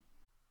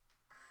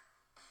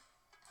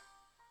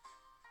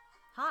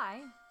Hi,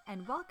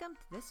 and welcome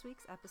to this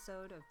week's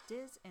episode of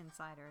Diz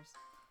Insiders.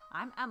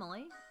 I'm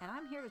Emily, and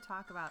I'm here to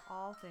talk about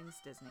all things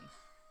Disney.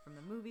 From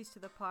the movies to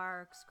the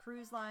parks,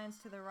 cruise lines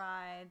to the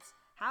rides,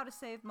 how to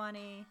save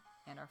money,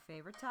 and our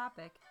favorite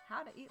topic,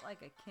 how to eat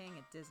like a king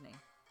at Disney.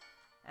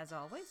 As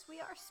always, we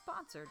are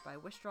sponsored by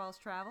Wishdraws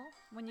Travel.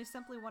 When you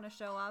simply want to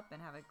show up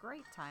and have a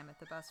great time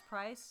at the best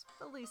price,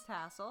 the least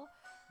hassle,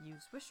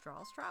 use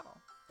Wishdraws Travel.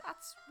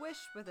 That's Wish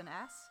with an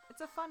S.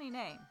 It's a funny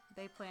name.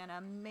 They plan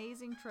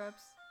amazing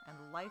trips and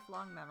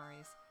lifelong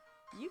memories.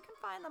 You can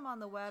find them on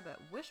the web at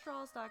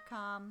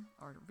wishdraws.com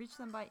or reach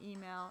them by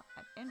email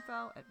at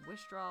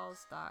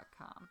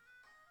info@wishdraws.com.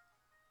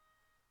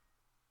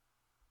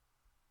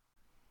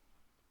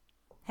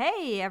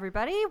 Hey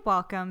everybody,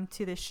 welcome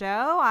to the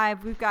show.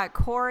 We've got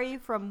Corey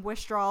from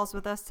Wishdraws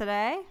with us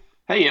today.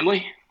 Hey,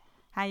 Emily.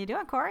 How you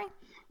doing, Corey?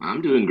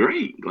 I'm doing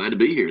great. Glad to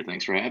be here.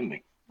 Thanks for having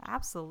me.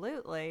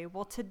 Absolutely.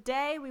 Well,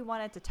 today we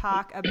wanted to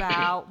talk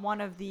about one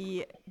of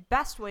the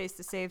best ways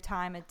to save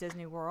time at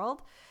Disney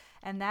World,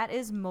 and that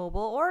is mobile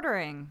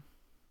ordering.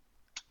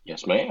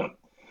 Yes, ma'am.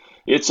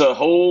 It's a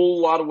whole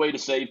lot of way to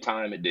save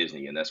time at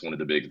Disney, and that's one of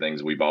the big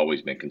things we've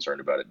always been concerned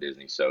about at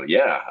Disney. So,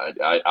 yeah,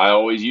 I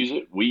always use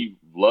it. We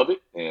love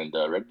it and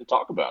ready to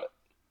talk about it.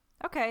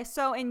 Okay,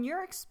 so in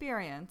your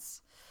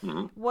experience,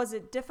 was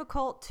it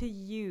difficult to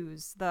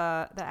use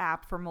the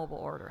app for mobile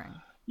ordering?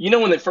 You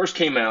know, when it first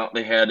came out,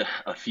 they had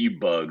a few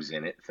bugs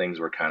in it. Things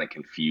were kind of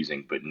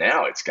confusing, but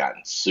now it's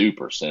gotten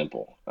super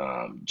simple.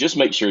 Just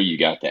make sure you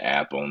got the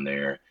app on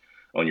there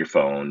on your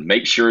phone.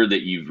 Make sure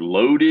that you've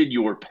loaded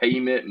your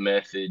payment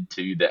method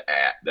to the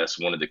app. That's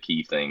one of the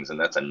key things, and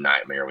that's a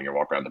nightmare when you're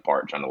walking around the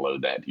park trying to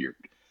load that to your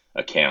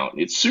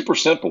account. It's super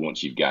simple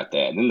once you've got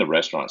that, and then the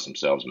restaurants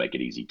themselves make it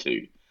easy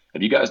too.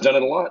 Have you guys done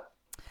it a lot?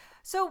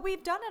 So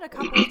we've done it a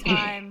couple of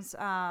times.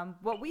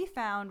 What we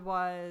found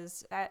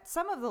was at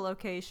some of the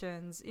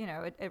locations, you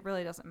know, it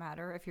really doesn't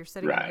matter if you're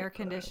sitting in air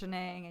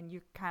conditioning and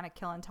you're kind of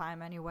killing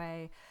time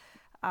anyway.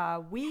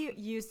 We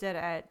used it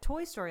at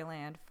Toy Story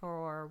Land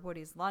for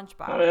Woody's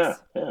Lunchbox. Oh,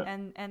 yeah.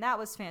 And that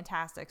was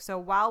fantastic. So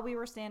while we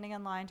were standing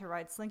in line to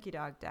ride Slinky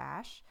Dog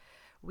Dash,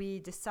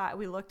 we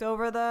looked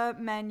over the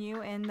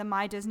menu in the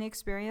My Disney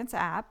Experience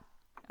app.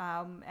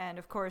 And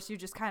of course, you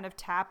just kind of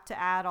tap to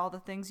add all the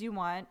things you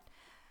want.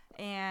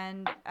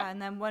 And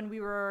then when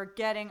we were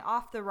getting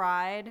off the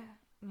ride,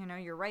 you know,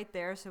 you're right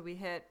there. So we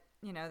hit,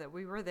 you know, that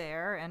we were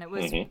there, and it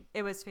was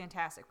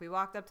fantastic. We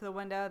walked up to the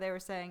window. They were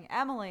saying,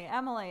 Emily,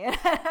 Emily. And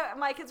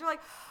my kids were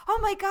like, oh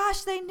my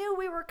gosh, they knew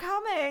we were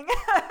coming.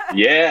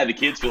 Yeah, the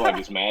kids feel like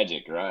it's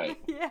magic, right?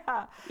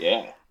 Yeah.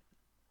 Yeah.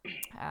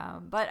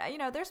 But, you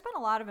know, there's been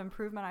a lot of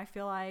improvement, I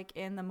feel like,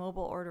 in the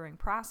mobile ordering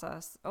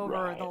process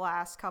over the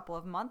last couple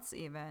of months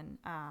even.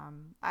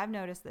 I've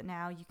noticed that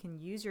now you can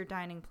use your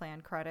dining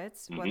plan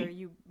credits, whether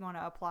you want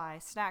to apply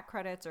snack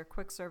credits or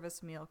quick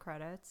service meal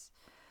credits.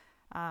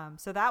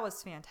 So that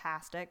was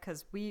fantastic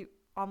because we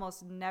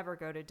almost never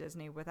go to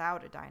Disney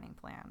without a dining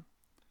plan.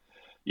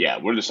 Yeah,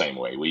 we're the same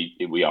way.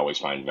 We always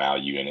find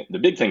value in it. The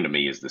big thing to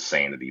me is the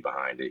sanity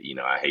behind it. You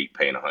know, I hate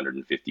paying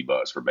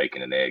 $150 for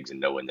bacon and eggs, and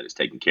knowing that it's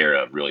taken care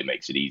of really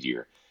makes it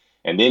easier.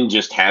 And then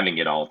just having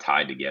it all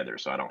tied together,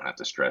 so I don't have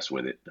to stress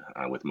with it.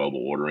 With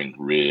mobile ordering,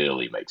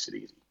 really makes it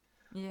easy.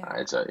 Yeah,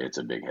 it's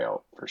a big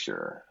help for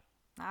sure.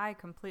 I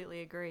completely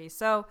agree.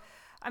 So,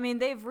 I mean,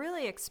 they've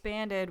really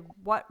expanded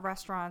what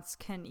restaurants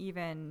can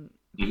even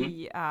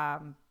be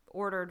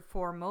ordered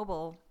for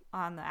mobile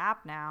on the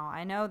app now.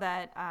 I know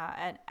that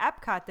at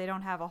Epcot they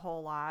don't have a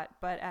whole lot,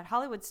 but at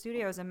Hollywood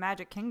Studios and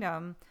Magic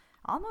Kingdom,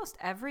 almost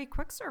every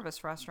quick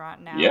service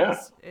restaurant now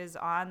is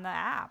on the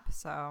app.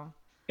 So,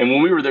 and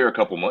when we were there a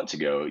couple months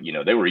ago, you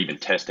know, they were even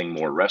testing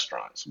more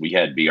restaurants. We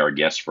had Be Our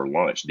Guest for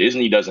lunch.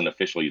 Disney doesn't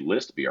officially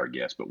list Be Our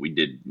Guest, but we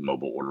did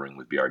mobile ordering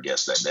with Be Our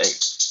Guest that day.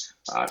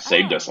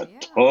 Saved us a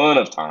ton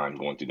of time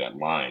going through that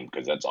line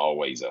because that's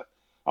always a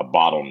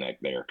bottleneck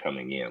there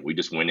coming in. We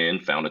just went in,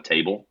 found a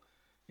table,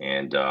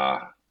 and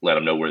let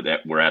them know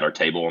we're at our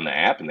table on the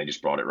app, and they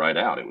just brought it right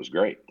out. It was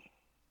great.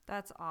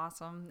 That's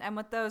awesome. And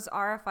with those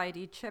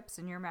RFID chips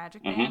in your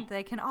Magic Band,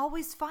 they can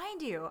always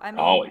find you. I mean,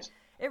 always.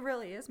 It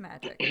really is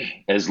magic.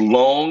 As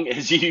long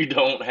as you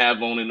don't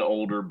have on an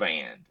older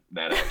band.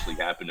 That actually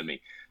happened to me.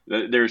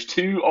 There's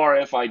two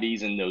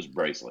RFIDs in those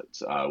bracelets,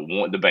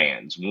 the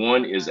bands.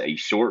 One is a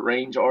short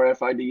range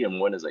RFID and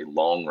one is a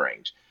long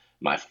range.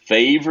 My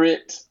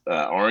favorite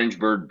Orange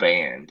Bird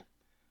band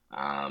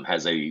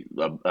has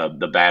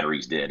the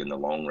battery's dead in the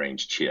long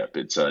range chip.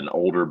 It's an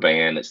older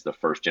band. It's the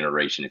first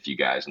generation. If you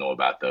guys know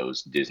about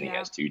those, Disney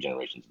has two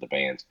generations of the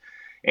bands.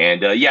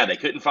 And they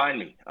couldn't find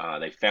me.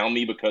 They found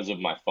me because of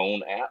my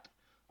phone app.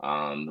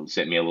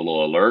 Sent me a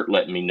little alert,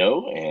 letting me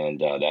know,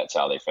 and that's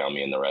how they found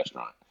me in the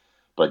restaurant.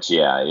 But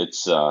yeah,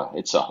 it's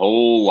a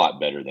whole lot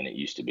better than it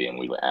used to be, and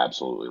we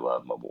absolutely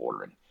love mobile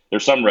ordering.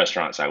 There's some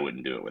restaurants I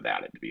wouldn't do it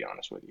without it, to be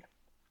honest with you.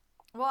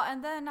 Well,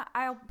 and then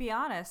I'll be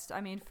honest.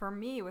 I mean, for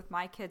me, with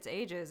my kids'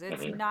 ages,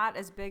 it's Hmm. not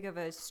as big of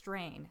a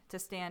strain to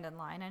stand in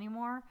line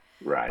anymore.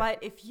 Right. But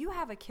if you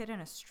have a kid in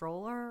a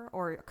stroller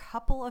or a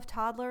couple of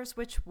toddlers,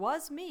 which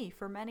was me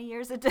for many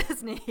years at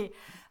Disney,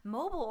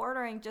 mobile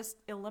ordering just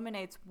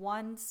eliminates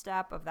one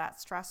step of that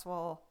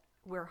stressful,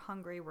 we're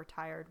hungry, we're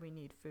tired, we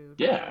need food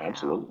Yeah, right now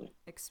absolutely.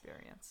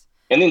 experience.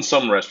 And then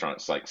some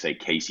restaurants, like say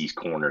Casey's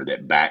Corner,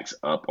 that backs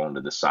up onto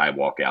the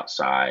sidewalk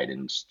outside,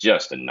 and it's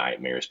just a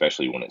nightmare,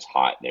 especially when it's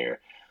hot there.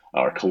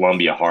 Or Right.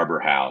 Columbia Harbor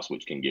House,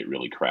 which can get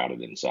really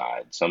crowded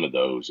inside. Some of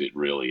those, it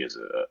really is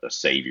a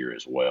savior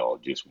as well.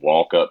 Just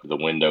walk up to the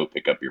window,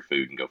 pick up your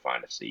food, and go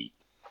find a seat.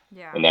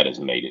 Yeah. And that has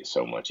made it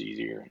so much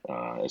easier,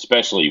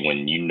 especially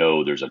when you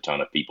know there's a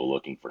ton of people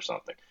looking for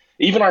something.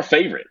 Even our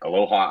favorite,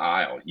 Aloha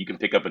Isle, you can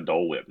pick up a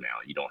Dole Whip now.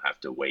 You don't have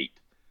to wait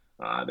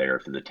there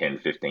for the 10,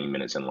 15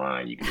 minutes in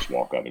line. You can just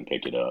walk up and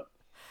pick it up,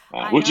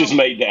 I which has know.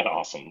 made that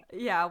awesome.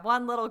 Yeah,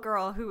 one little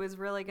girl who is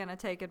really going to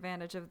take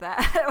advantage of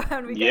that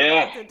when we get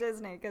Yeah, back to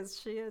Disney because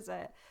she's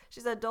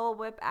a Dole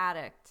Whip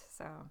addict.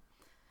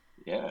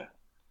 yeah,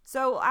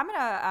 So I'm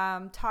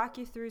gonna talk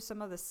you through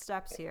some of the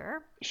steps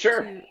here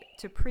sure.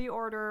 to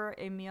pre-order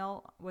a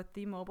meal with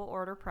the mobile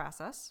order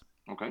process.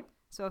 Okay.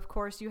 So of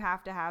course you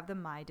have to have the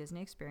My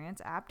Disney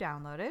Experience app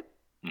downloaded,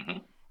 Hmm.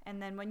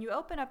 and then when you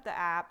open up the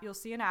app, you'll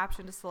see an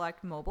option to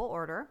select mobile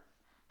order.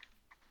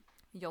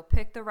 You'll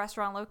pick the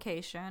restaurant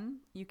location.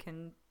 You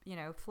can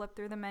flip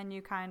through the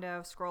menu, kind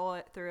of scroll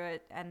it through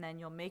it, and then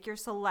you'll make your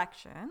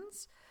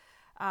selections.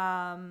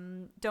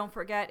 Don't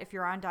forget, if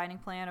you're on dining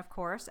plan, of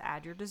course,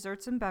 add your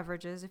desserts and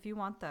beverages if you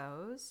want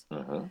those.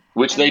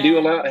 Which And they do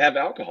allow then, have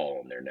alcohol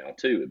in there now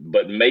too.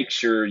 But make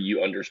sure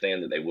you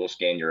understand that they will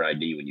scan your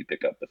ID when you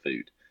pick up the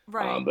food.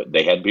 right. But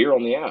they had beer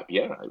on the app.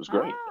 Yeah, it was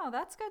great. Oh,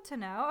 that's good to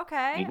know.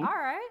 Okay. Hmm. All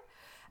right.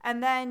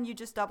 And then you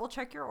just double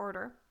check your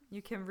order.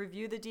 You can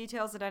review the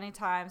details at any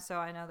time. So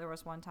I know there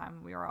was one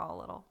time we were all a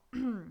little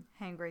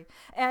hangry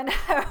and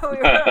we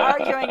were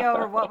arguing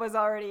over what was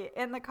already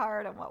in the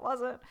cart and what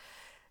wasn't.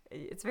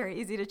 It's very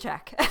easy to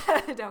check.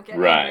 Don't get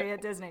Right. angry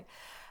at Disney.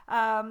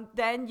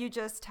 Then you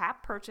just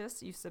tap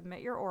purchase, you submit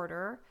your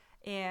order,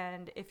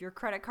 and if your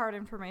credit card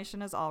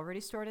information is already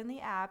stored in the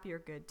app, you're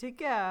good to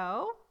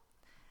go.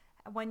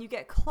 When you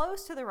get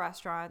close to the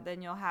restaurant,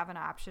 then you'll have an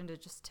option to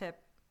just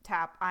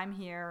tap, I'm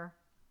here,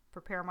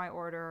 prepare my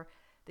order.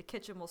 The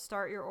kitchen will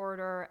start your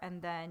order,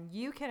 and then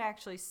you can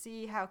actually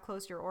see how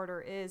close your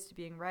order is to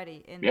being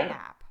ready in the Yeah.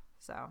 app.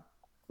 So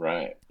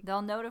Right.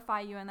 they'll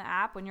notify you in the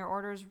app when your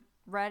order's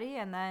ready,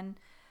 and then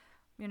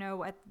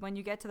when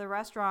you get to the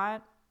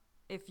restaurant,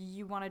 if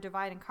you want to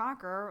divide and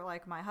conquer,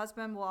 like my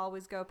husband will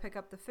always go pick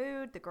up the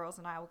food, the girls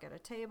and I will get a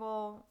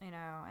table,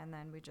 and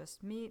then we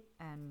just meet,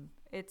 and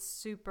it's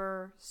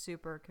super,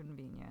 super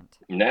convenient.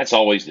 And that's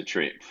always the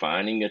trick,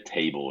 finding a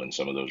table in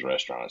some of those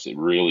restaurants. It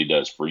really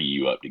does free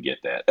you up to get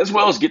that, as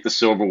well as get the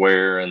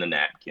silverware and the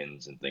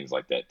napkins and things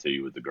like that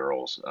too with the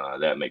girls.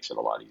 That makes it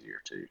a lot easier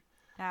too.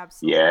 Yeah,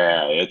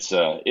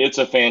 Absolutely. it's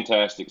a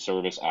fantastic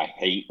service. I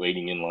hate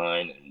waiting in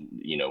line,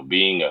 and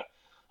being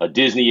a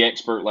Disney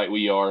expert like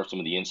we are, some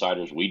of the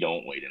insiders, we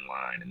don't wait in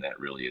line, and that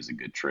really is a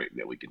good trick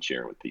that we can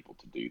share with people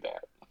to do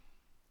that.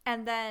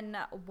 And then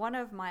one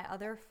of my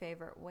other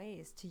favorite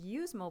ways to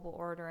use mobile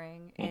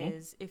ordering Hmm.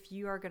 is if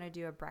you are going to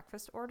do a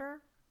breakfast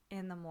order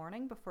in the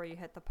morning before you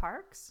hit the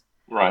parks.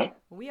 Right.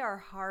 We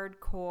are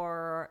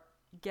hardcore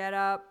get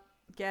up,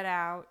 get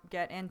out,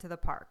 get into the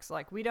parks.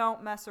 Like, we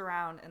don't mess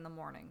around in the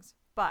mornings.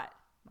 But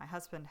my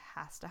husband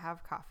has to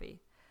have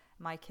coffee.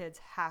 My kids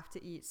have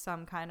to eat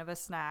some kind of a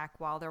snack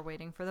while they're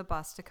waiting for the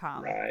bus to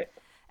come. Right.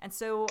 And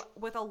so,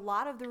 with a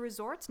lot of the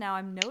resorts now,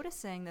 I'm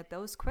noticing that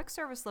those quick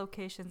service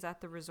locations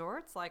at the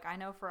resorts, like I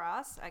know for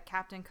us at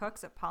Captain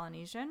Cook's at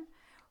Polynesian,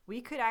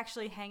 we could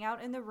actually hang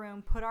out in the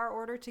room, put our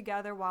order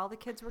together while the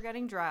kids were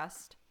getting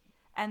dressed.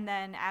 And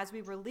then as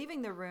we were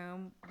leaving the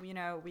room,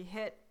 we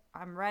hit,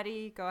 I'm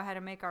ready, go ahead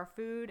and make our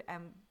food.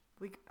 And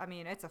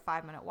it's a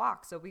 5-minute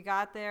walk. So we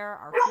got there,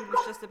 our food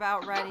was just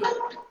about ready.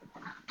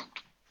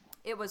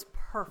 It was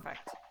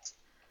perfect.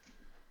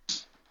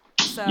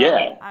 So,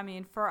 Yeah.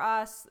 for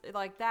us,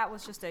 like, that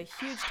was just a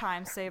huge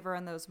time saver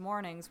in those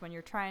mornings when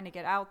you're trying to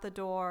get out the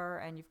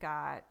door and you've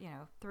got,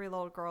 3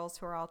 little girls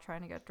who are all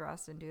trying to get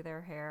dressed and do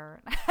their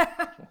hair.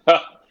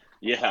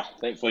 Yeah.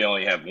 Thankfully, I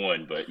only have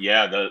one, but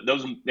yeah,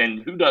 those,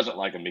 and who doesn't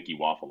like a Mickey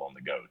waffle on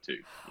the go too?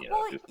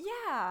 Well, Just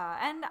yeah.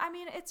 And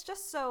it's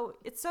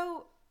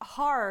so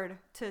hard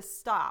to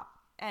stop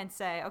and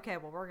say, okay,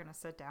 well, we're going to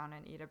sit down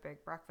and eat a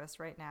big breakfast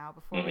right now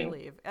before we hmm.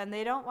 leave. And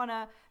they don't want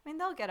to,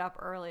 they'll get up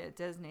early at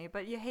Disney,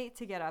 but you hate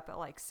to get up at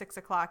like 6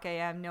 o'clock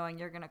a.m. knowing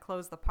you're going to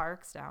close the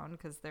parks down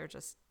because they're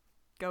just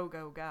go,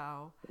 go,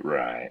 go.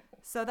 Right.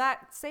 So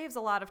that saves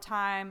a lot of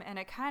time, and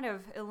it kind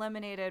of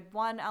eliminated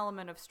one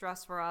element of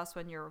stress for us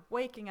when you're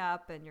waking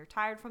up and you're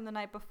tired from the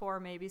night before,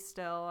 maybe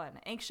still, and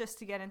anxious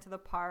to get into the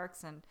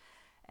parks and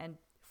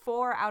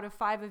 4 out of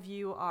 5 of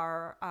you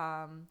are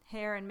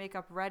hair and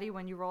makeup ready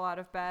when you roll out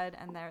of bed,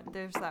 and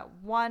there's that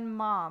one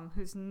mom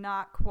who's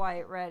not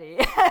quite ready.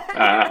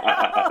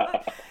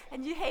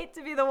 And you hate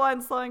to be the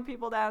one slowing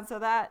people down. So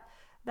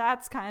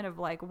that's kind of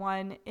like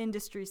one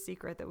industry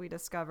secret that we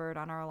discovered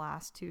on our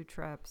last 2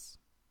 trips.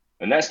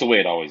 And that's the way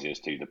it always is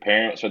too. The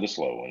parents are the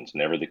slow ones,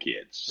 never the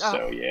kids. Oh,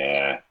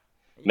 So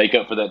make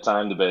up for that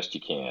time the best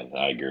you can.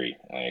 I agree.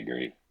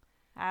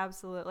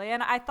 Absolutely.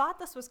 And I thought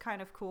this was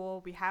kind of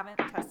cool. We haven't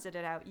tested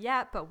it out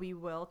yet, but we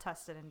will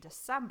test it in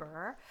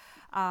December.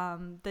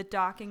 The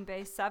Docking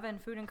Bay 7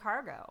 Food and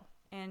Cargo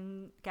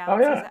in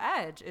Galaxy's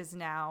Edge is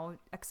now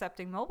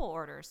accepting mobile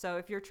orders. So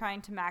if you're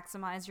trying to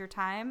maximize your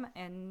time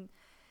and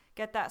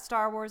get that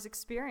Star Wars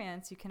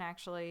experience, you can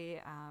actually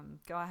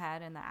go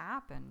ahead in the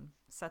app and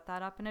set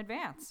that up in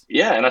advance.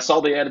 Yeah, and I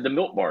saw they added the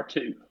milk bar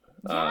too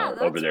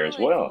over there as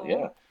well. Cool.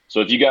 Yeah. So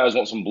if you guys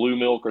want some blue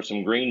milk or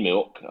some green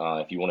milk,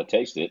 if you want to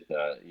taste it,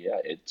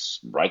 it's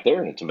right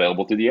there and it's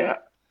available through the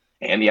app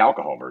and the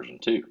alcohol version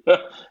too,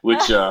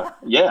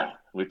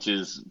 which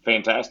is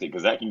fantastic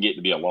because that can get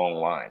to be a long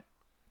line.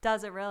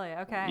 Does it really?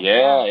 Okay.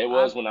 Yeah, it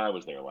was when I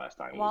was there last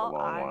time. It was a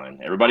long line.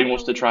 Everybody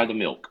wants to try the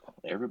milk.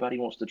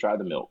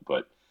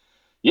 But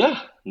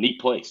yeah,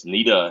 neat place,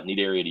 neat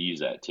area to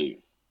use that too.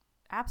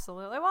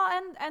 Absolutely. Well,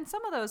 and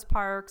some of those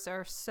parks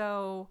are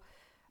so,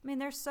 I mean,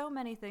 there's so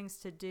many things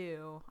to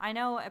do. I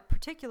know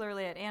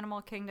particularly at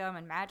Animal Kingdom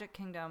and Magic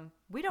Kingdom,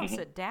 we don't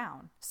sit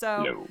down.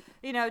 So,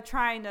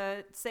 trying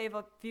to save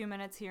a few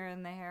minutes here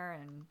and there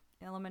and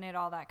eliminate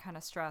all that kind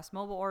of stress.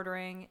 Mobile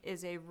ordering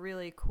is a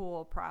really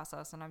cool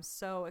process, and I'm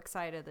so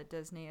excited that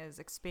Disney is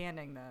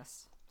expanding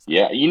this. So.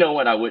 Yeah, you know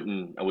what? I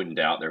wouldn't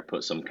doubt they'll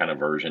put some kind of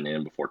version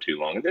in before too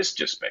long. And this is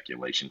just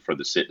speculation for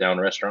the sit-down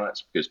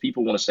restaurants because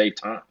people want to save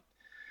time.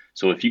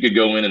 So if you could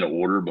go in and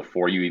order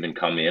before you even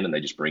come in and they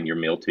just bring your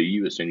meal to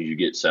you as soon as you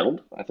get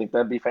settled, I think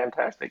that'd be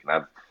fantastic. And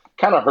I've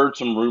kind of heard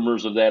some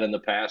rumors of that in the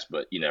past,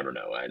 but you never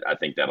know. I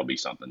think that'll be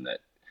something that,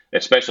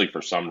 especially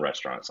for some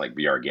restaurants like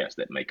Be Our Guest,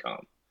 that may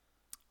come.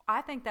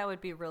 I think that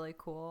would be really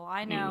cool.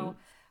 I know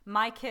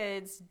my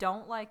kids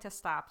don't like to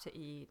stop to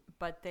eat,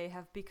 but they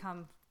have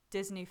become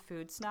Disney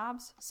food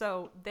snobs.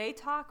 So they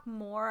talk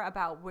more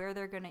about where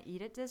they're going to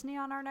eat at Disney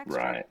on our next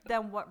trip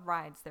than what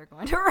rides they're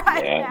going to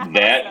ride.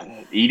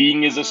 Yeah,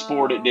 eating is a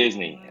sport at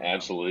Disney.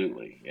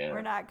 Absolutely. Yeah.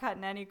 We're not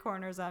cutting any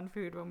corners on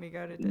food when we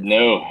go to Disney.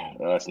 No,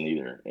 us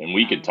neither. And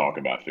we could talk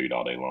about food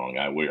all day long.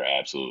 We're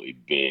absolutely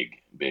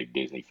big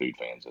Disney food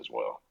fans as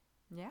well.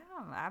 Yeah,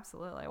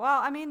 absolutely. Well,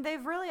 I mean,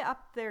 they've really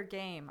upped their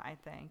game, I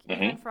think.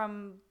 Even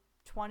from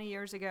 20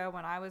 years ago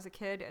when I was a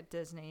kid at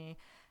Disney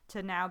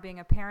to now being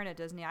a parent at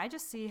Disney, I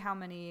just see how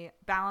many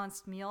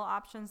balanced meal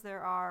options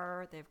there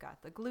are. They've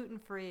got the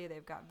gluten-free,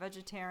 they've got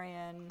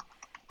vegetarian,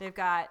 they've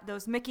got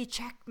those Mickey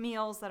check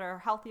meals that are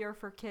healthier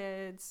for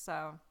kids.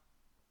 So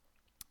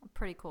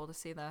pretty cool to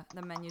see the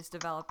menus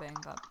developing.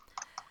 But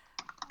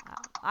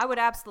I would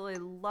absolutely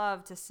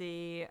love to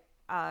see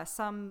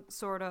some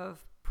sort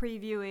of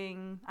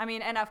previewing. I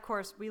mean, and of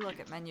course, we look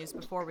at menus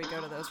before we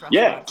go to those restaurants.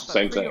 Yeah,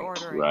 same thing.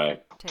 Pre-ordering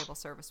right. Table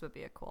service would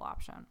be a cool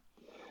option.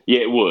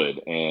 Yeah, it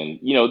would. And,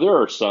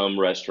 there are some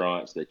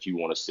restaurants that you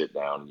want to sit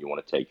down and you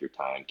want to take your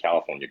time.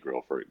 California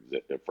Grill, for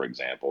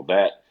example,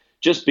 that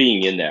just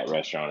being in that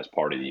restaurant is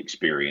part of the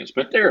experience.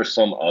 But there are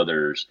some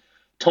others.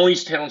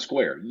 Tony's Town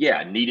Square.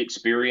 Yeah, neat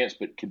experience,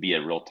 but could be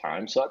a real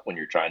time suck when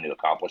you're trying to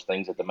accomplish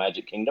things at the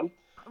Magic Kingdom.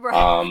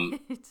 Right.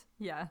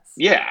 Yes.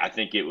 Yeah, I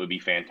think it would be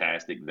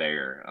fantastic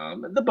there.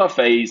 The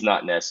buffet's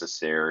not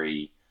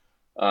necessary,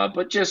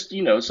 but just,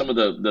 some of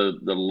the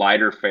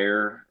lighter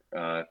fare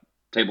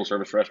table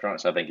service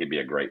restaurants, I think it'd be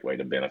a great way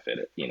to benefit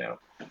it,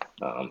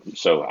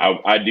 So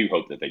I do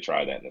hope that they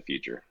try that in the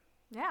future.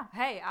 Yeah.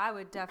 Hey, I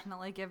would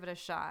definitely give it a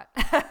shot.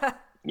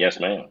 Yes,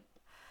 ma'am.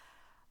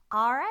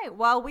 All right.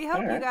 Well, we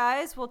hope you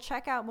guys will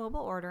check out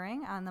mobile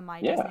ordering on the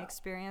My Disney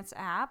Experience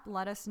app.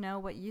 Let us know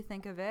what you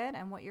think of it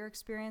and what your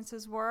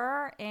experiences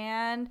were.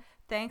 And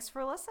thanks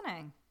for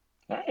listening.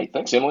 All right.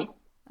 Thanks, Emily.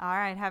 All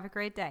right. Have a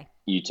great day.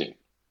 You too.